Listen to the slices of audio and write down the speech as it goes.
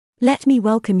Let me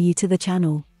welcome you to the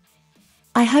channel.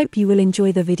 I hope you will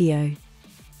enjoy the video.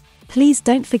 Please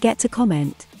don't forget to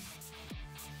comment.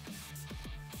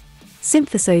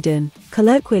 Symphysodon,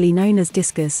 colloquially known as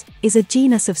discus, is a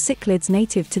genus of cichlids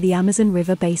native to the Amazon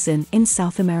River basin in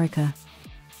South America.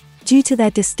 Due to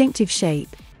their distinctive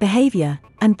shape, behavior,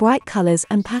 and bright colors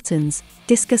and patterns,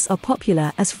 discus are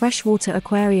popular as freshwater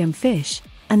aquarium fish,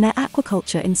 and their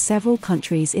aquaculture in several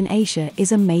countries in Asia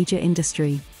is a major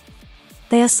industry.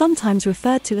 They are sometimes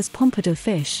referred to as pompadour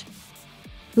fish.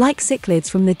 Like cichlids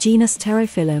from the genus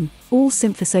Pterophyllum, all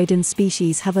Symphysodon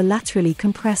species have a laterally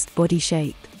compressed body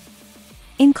shape.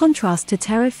 In contrast to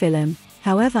Pterophyllum,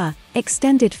 however,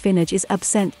 extended finnage is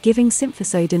absent, giving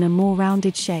Symphysodon a more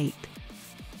rounded shape.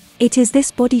 It is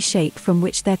this body shape from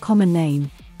which their common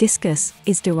name, discus,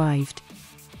 is derived.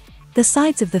 The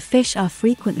sides of the fish are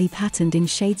frequently patterned in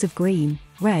shades of green,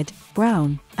 red,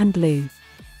 brown, and blue.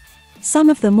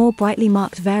 Some of the more brightly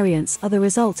marked variants are the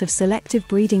result of selective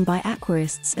breeding by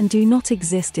aquarists and do not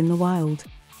exist in the wild.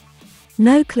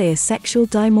 No clear sexual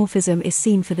dimorphism is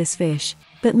seen for this fish,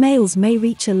 but males may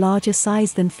reach a larger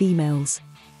size than females.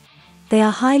 They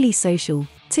are highly social,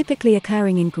 typically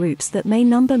occurring in groups that may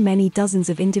number many dozens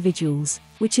of individuals,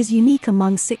 which is unique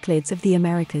among cichlids of the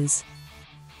Americas.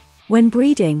 When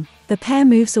breeding, the pair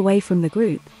moves away from the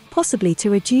group, possibly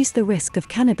to reduce the risk of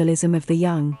cannibalism of the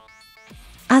young.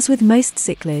 As with most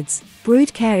cichlids,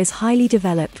 brood care is highly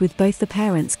developed, with both the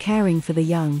parents caring for the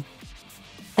young.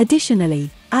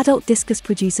 Additionally, adult discus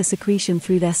produce a secretion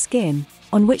through their skin,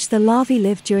 on which the larvae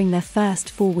live during their first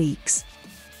 4 weeks.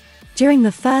 During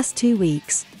the first 2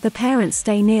 weeks, the parents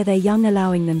stay near their young,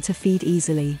 allowing them to feed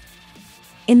easily.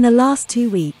 In the last 2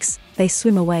 weeks, they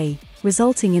swim away,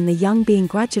 resulting in the young being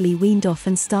gradually weaned off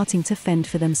and starting to fend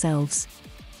for themselves.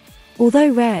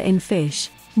 Although rare in fish,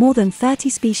 more than 30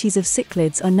 species of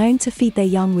cichlids are known to feed their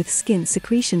young with skin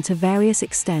secretion to various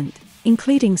extent,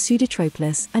 including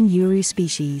Pseudetroplus and Uaru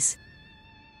species.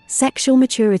 Sexual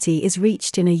maturity is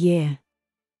reached in a year.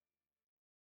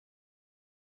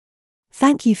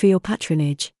 Thank you for your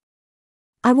patronage.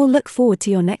 I will look forward to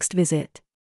your next visit.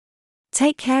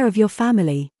 Take care of your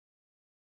family.